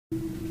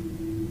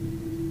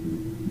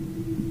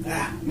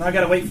Now I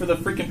gotta wait for the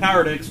freaking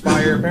power to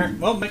expire, apparently.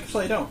 Well,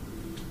 actually I don't.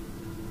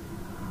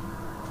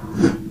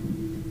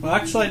 Well,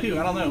 actually I do.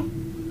 I don't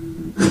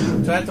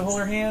know. Do I have to hold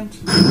her hand?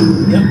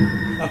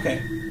 Yep.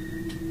 Okay.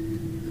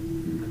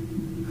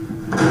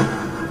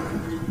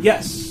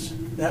 Yes,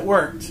 that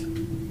worked.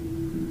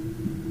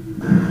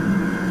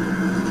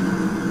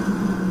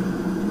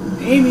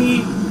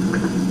 Amy!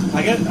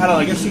 I don't know,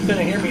 I guess she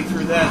couldn't hear me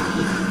through that.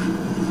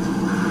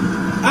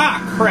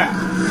 Ah, crap!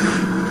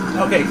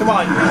 Okay, come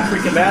on, you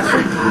freaking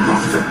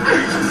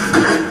bastard.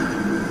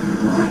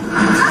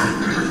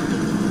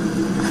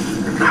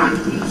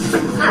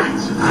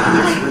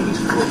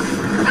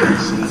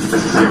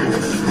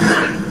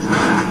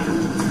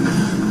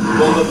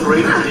 For the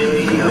great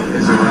day of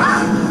his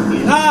wrath.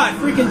 Ah, I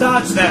freaking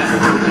dodged that.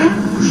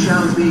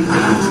 Shall be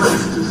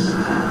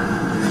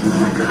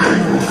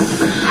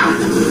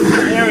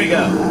There we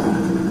go.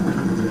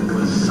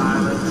 with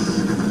silence.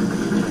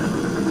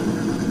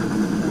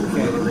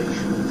 Okay.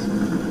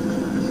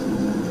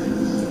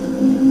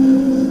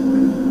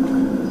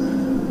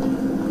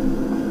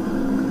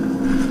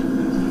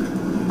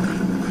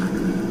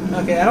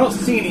 Okay, I don't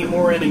see any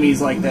more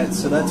enemies like that,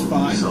 so that's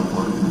fine.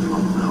 Someone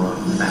from our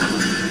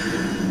family.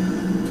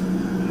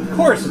 Of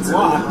course, it's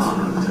locked.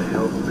 Hard to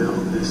help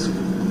build this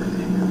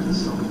community into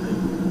something.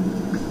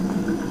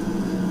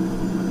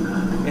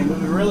 Okay,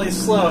 moving really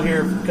slow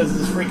here because of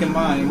this freaking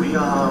mine. We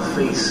are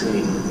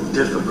facing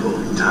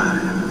difficult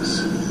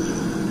times.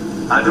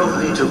 I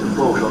don't need to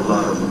quote a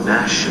lot of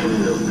gnashing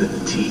of the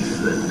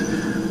teeth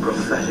and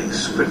prophetic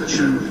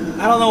scripture.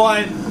 I don't know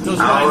why those mines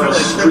Our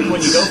really trip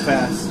when you go streets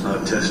fast.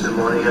 are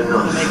testimony It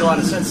enough doesn't make a lot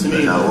of sense to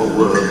me. that our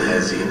world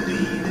has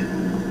indeed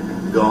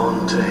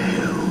gone to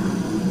hell.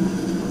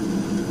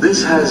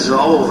 This has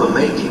all the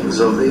makings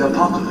of the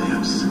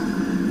apocalypse,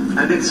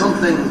 and it's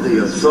something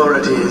the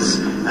authorities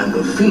and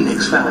the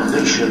Phoenix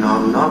Foundation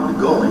are not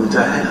going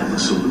to have a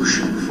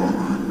solution for,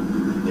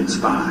 in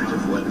spite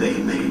of what they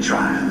may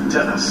try to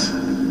tell us.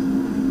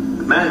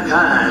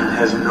 Mankind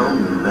has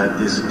known that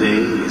this day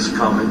is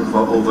coming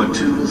for over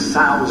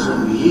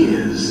 2,000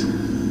 years.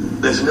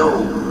 There's no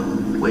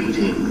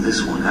waiting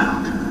this one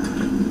out.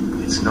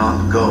 It's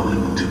not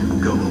going to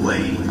go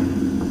away.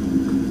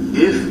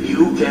 If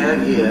you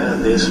can hear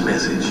this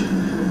message,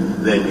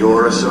 then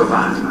you're a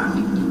survivor.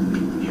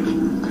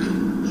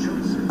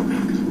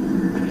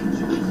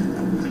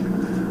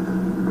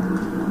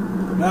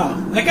 Wow,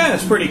 that guy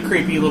has a pretty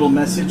creepy little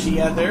message he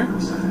had there.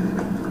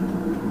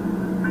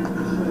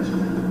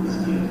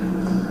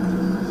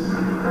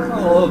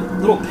 Oh,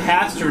 little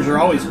pastors are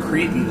always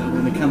creepy though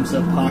when it comes to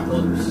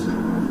apocalypse.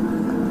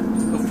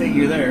 Go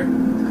figure there.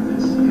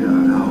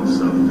 Your house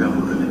of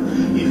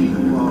government, if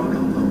you are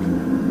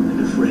alone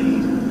and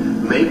afraid,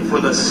 make for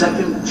the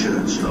second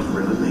church of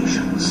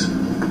Revelations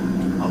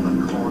on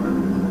the corner.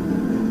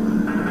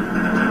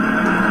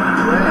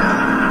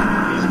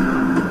 Prayer is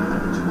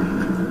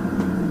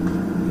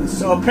not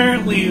So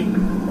apparently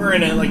we're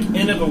in a like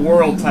end of a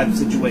world type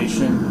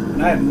situation,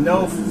 and I have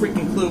no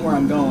freaking clue where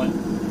I'm going.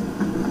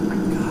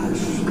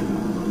 Gosh.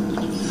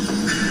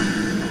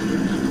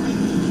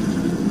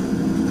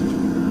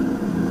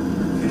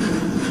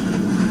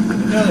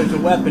 Now there's a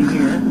weapon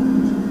here.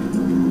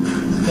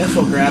 Guess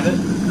we'll grab it.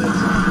 And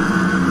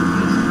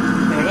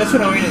I guess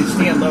when I need to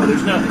stand low,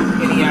 there's not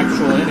any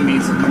actual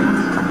enemies in here.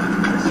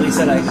 At least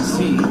that I can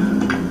see.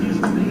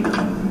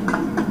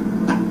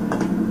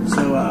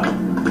 So,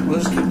 we'll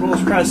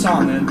just press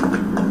on then.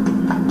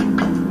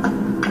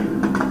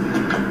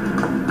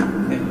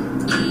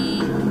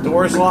 Okay.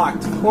 Door's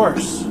locked, of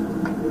course. Can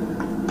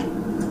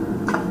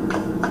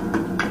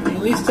you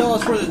at least tell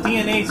us where the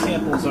DNA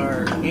samples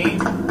are, game?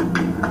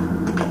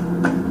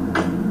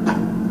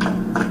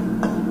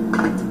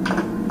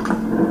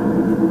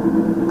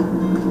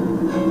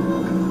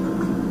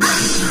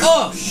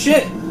 Oh,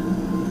 shit!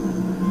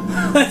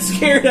 That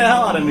scared the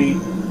hell out of me.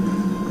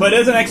 But it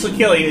doesn't actually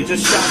kill you, it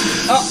just shot me.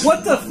 Oh,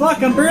 what the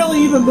fuck? I'm barely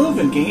even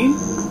moving, game.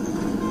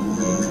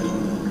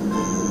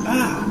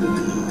 Ah.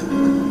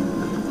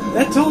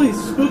 That totally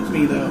spooked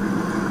me, though.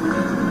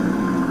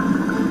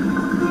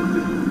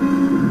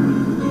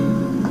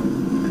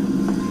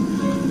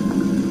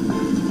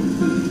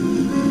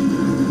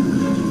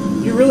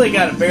 You really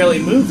gotta barely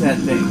move that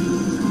thing.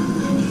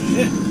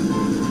 Shit.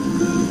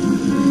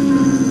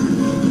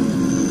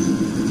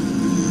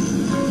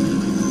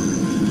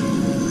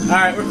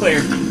 Alright, we're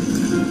clear.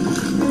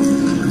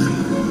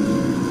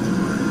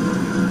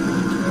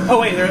 Oh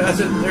wait,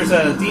 there's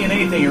a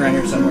DNA thing around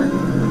here somewhere.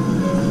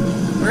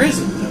 Where is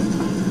it?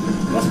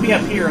 It must be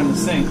up here on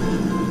this thing.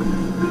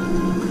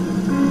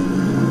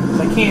 'Cause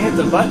I can't hit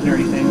the button or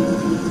anything.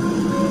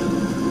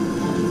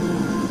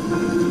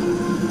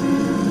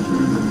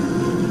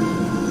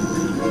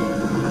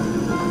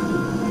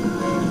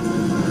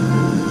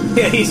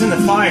 Yeah, he's in the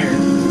fire.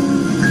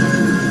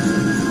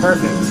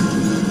 Perfect.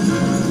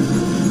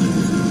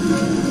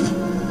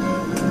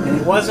 And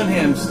it wasn't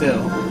him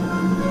still.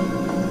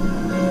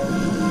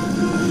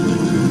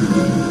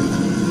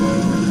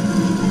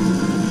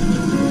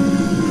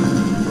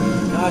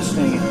 Gosh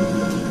dang it.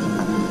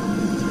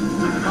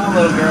 Come on,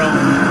 little girl.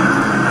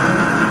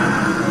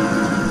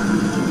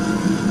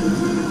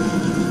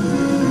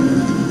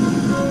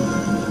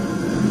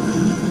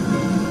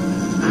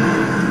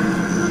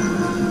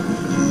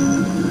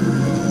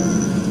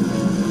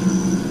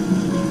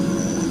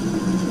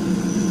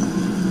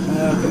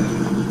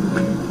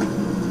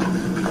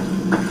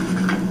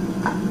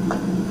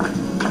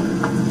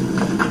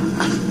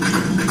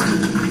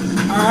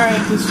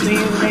 This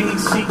remaining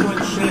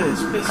sequence shit is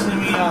pissing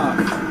me off.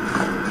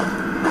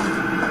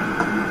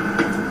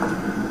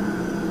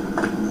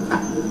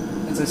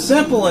 It's a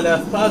simple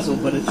enough puzzle,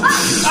 but it's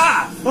just,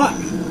 fuck!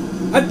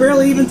 I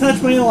barely even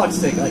touched my analog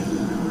stick. Like,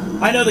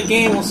 I know the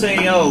game will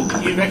say, "Oh,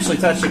 you've actually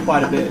touched it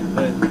quite a bit,"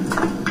 but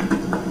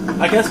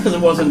I guess because it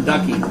wasn't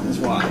ducking is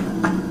why.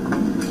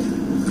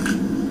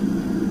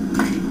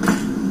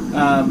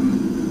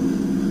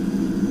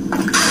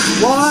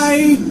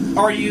 Why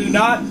are you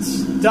not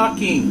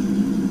ducking?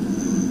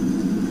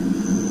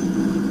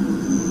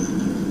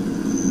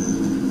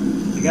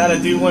 Gotta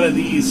do one of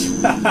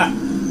these.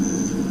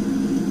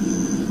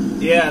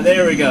 Yeah,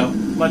 there we go.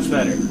 Much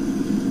better.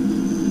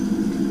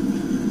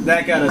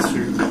 That got us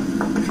through.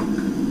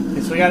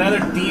 Okay, so we got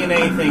another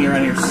DNA thing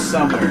around here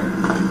somewhere.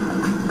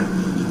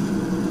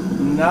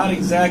 Not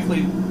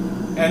exactly.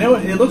 I know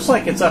it looks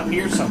like it's up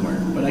here somewhere,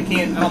 but I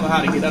don't know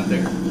how to get up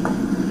there. So,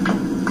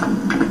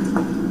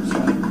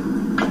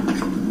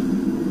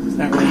 it's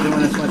not really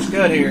doing us much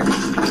good here.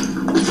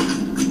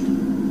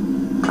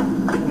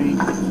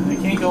 I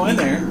can't go in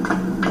there.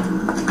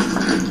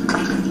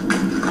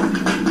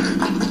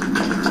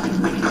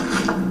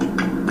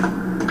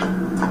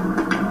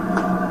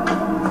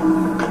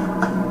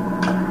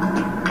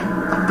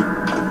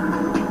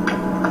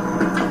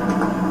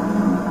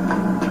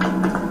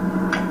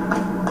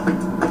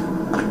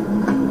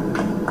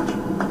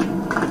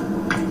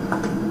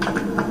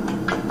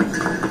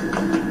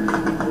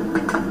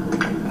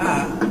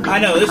 I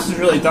know, this is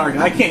really dark.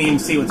 I can't even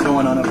see what's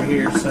going on over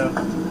here, so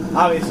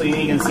obviously you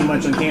ain't gonna see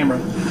much on camera.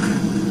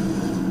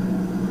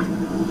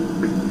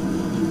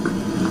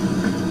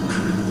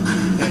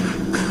 Okay.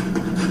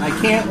 I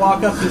can't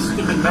walk up this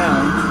stupid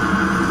mound.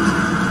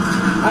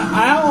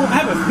 I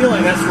have a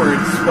feeling that's where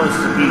it's supposed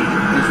to be,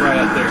 is right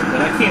up there,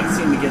 but I can't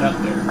seem to get up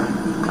there.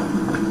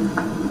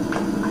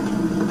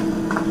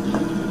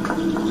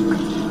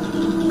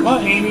 Come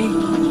on, Amy.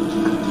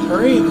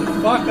 Hurry the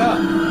fuck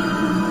up.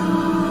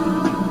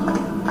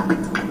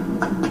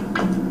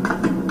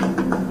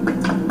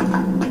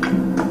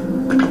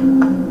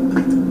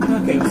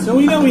 So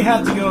we know we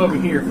have to go over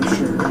here for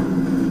sure.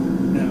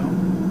 No.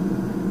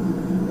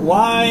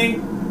 Why?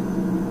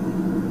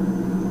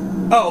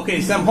 Oh,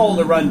 okay, so I'm holding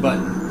the run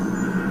button.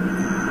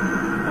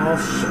 Oh,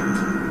 shit.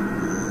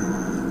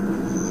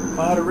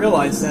 I ought to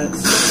realize that.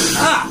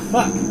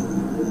 Fuck.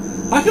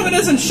 How come it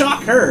doesn't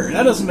shock her?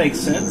 That doesn't make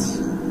sense.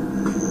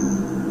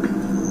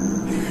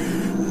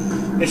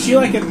 Is she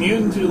like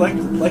immune to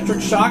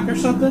electric shock or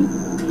something?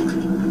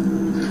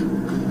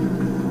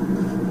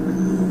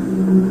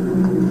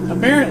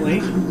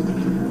 Apparently.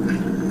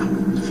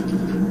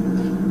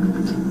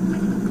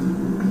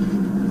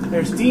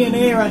 There's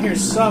DNA around here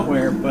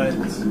somewhere, but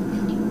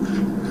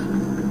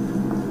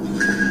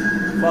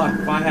fuck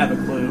if I have a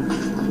clue.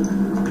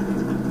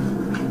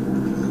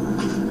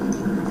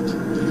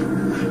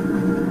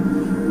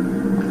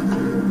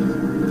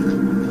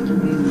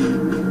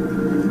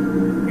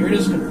 You're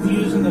just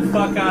confusing the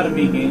fuck out of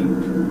me, game.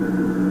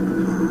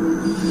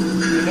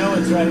 You know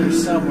it's right here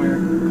somewhere.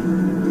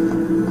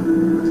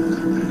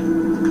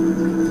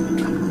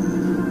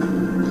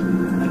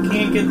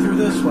 Can't get through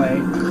this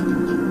way.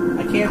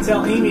 I can't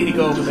tell Amy to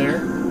go over there.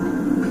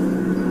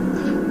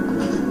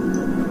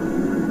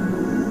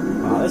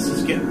 Wow, this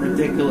is getting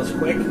ridiculous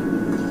quick.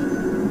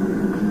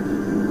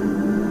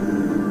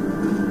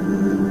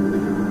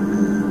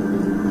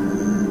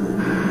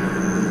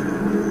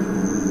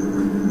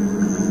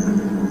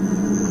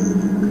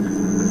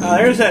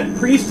 There's that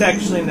priest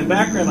actually in the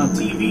background on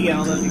TV. I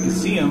don't know if you can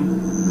see him.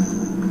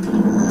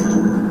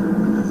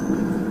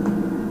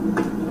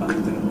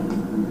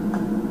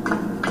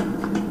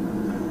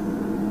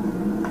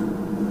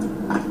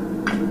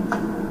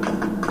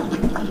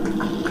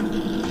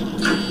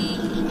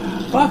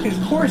 Fuck,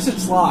 of course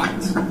it's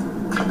locked.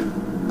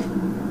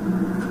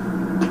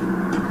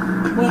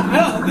 Well,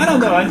 I don't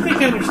know. I think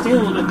I understand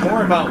a little bit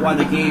more about why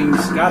the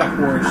game's got a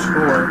poor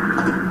score.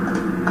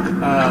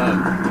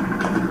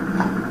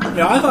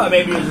 I thought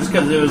maybe it was just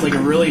because it was like a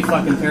really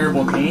fucking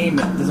terrible game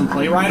that doesn't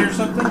play right or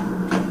something.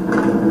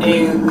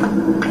 And,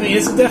 I mean,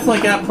 it's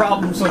definitely got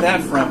problems on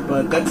that front,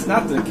 but that's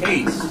not the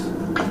case.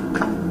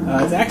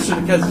 It's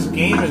actually because this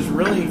game is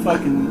really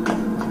fucking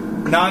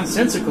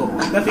nonsensical.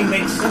 Nothing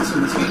makes sense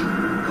in this game.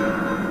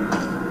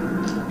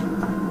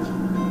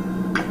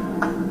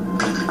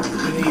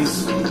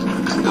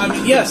 I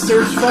mean, yes,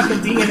 there's fucking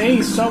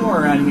DNA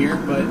somewhere around here,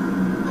 but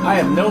I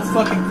have no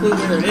fucking clue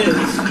where it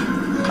is.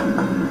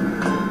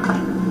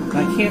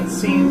 I can't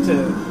seem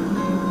to...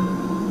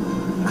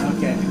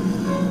 Okay.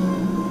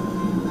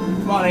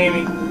 Come on,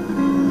 Amy.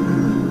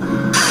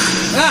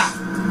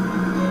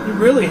 You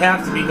really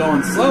have to be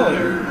going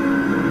slower.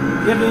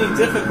 If you have any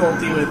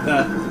difficulty with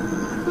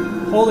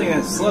holding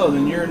it slow,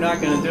 then you're not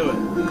going to do it.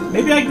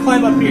 Maybe I can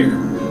climb up here.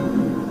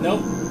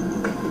 Nope.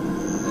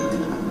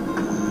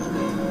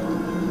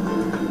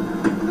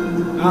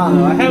 I don't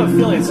know. I have a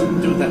feeling it's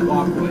something to do with that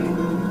walkway.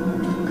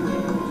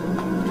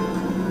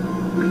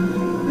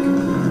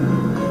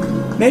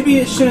 Maybe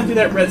it shouldn't do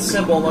that red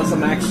symbol unless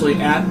I'm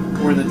actually at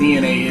where the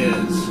DNA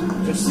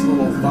is. Just a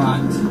little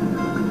thought.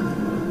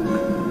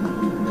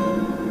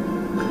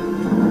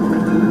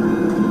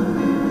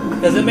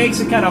 Because it makes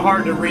it kind of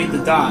hard to read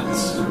the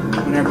dots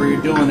whenever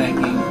you're doing that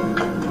game.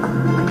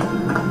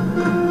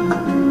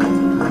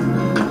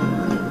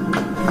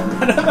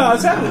 I don't know, I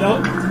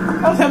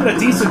was having a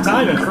decent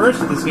time at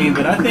first with this game,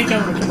 but I think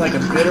I'm going to become like a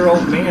bitter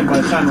old man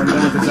by the time I'm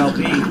done with this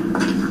LP.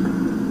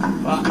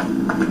 Fuck.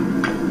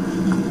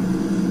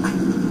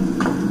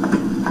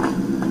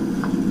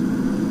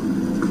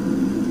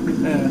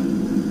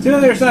 See,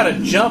 there's not a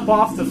jump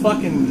off the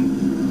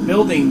fucking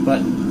building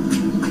button.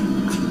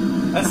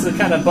 That's the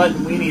kind of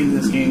button we need in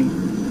this game.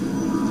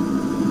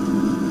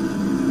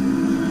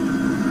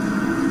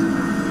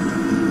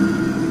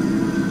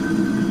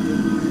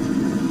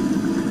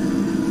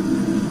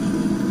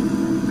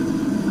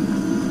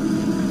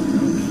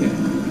 Okay.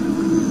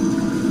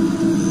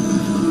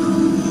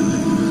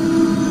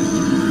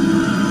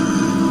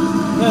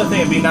 Another thing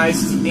would be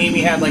nice if Amy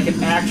had like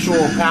an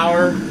actual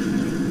power.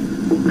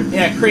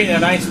 Yeah, creating a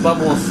nice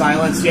bubble of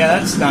silence. Yeah,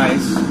 that's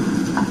nice.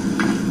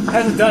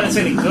 Hasn't done us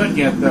any good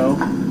yet, though.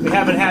 We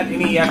haven't had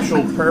any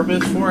actual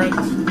purpose for it.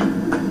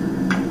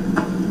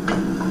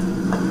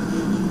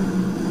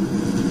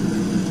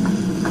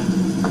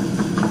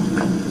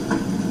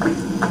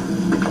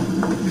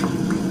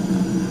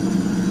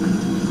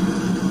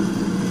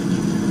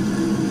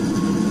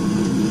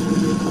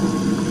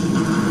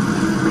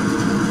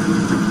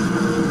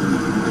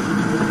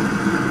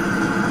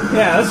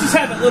 Yeah, let's just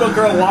have that little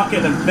girl walk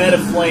in a bed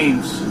of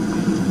flames.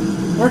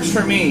 Works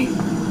for me.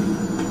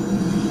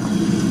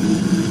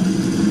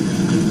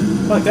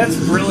 Look, that's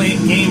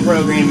brilliant game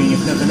programming,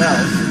 if nothing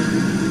else.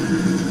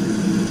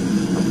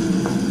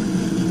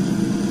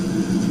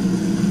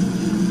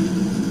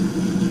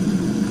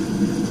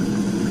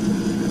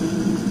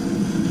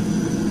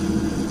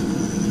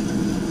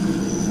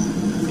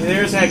 See,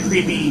 there's that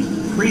creepy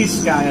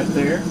priest guy up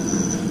there.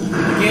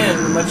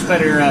 Again, much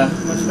better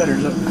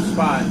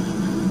spot.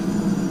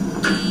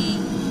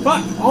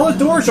 Fuck! All the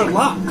doors are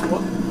locked.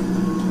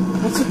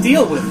 What's the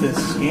deal with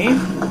this game?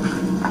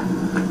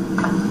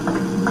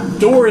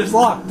 Door is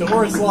locked.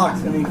 Door is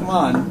locked. I mean, come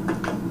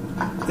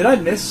on. Did I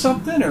miss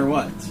something or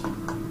what?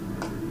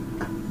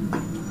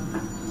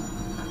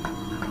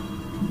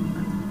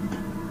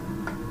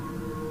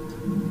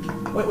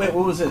 Wait,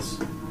 what was this?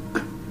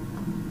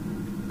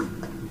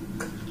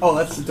 Oh,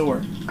 that's the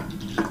door.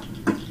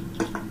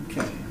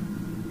 Okay.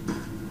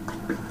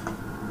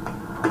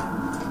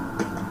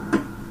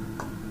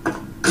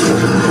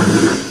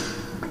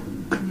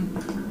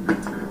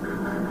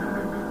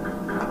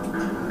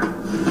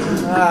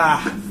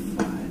 Ah.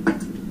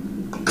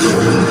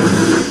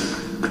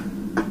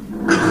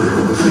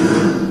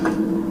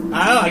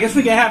 I guess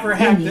we can have her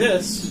hack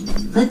this.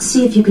 Let's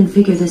see if you can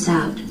figure this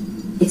out.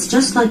 It's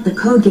just like the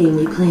code game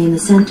we play in the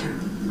center.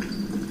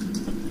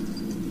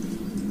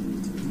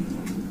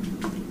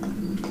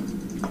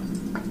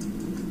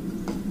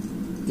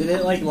 Did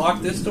it, like,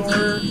 lock this door?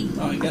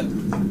 Oh, I got...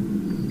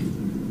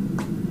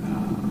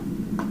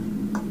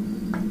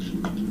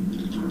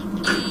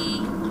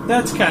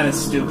 That's kind of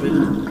stupid.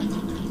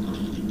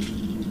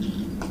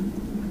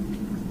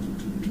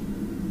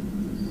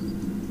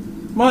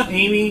 Come on,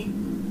 Amy.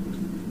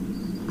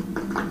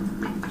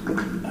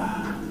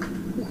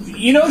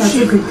 You know That's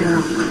a good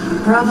girl.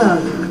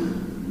 Bravo.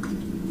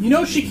 You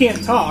know she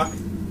can't talk.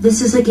 This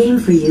is a game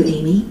for you,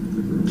 Amy.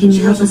 Can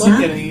you help us out? She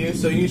wasn't looking at you,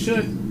 so you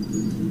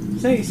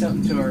should say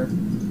something to her.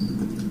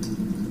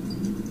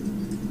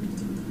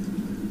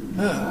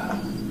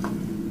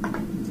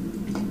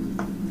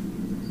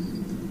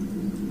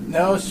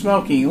 No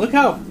smoking. Look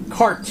how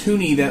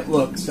cartoony that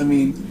looks. I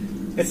mean,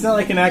 it's not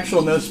like an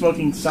actual no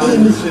smoking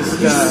sign. It's just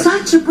You're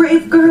such a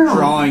brave girl. A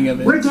drawing of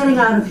it. We're getting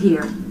out of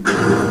here.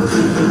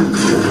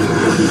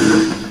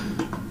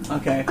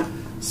 Okay,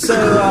 so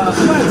I'm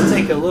going to have to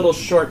take a little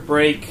short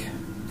break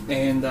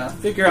and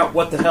figure out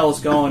what the hell is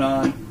going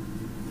on.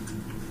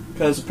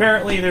 Because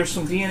apparently there's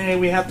some DNA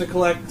we have to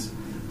collect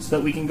so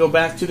that we can go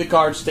back to the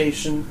guard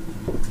station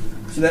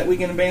so that we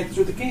can advance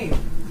through the game.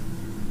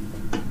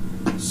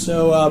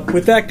 So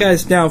with that,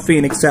 guys, now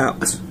Phoenix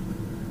out.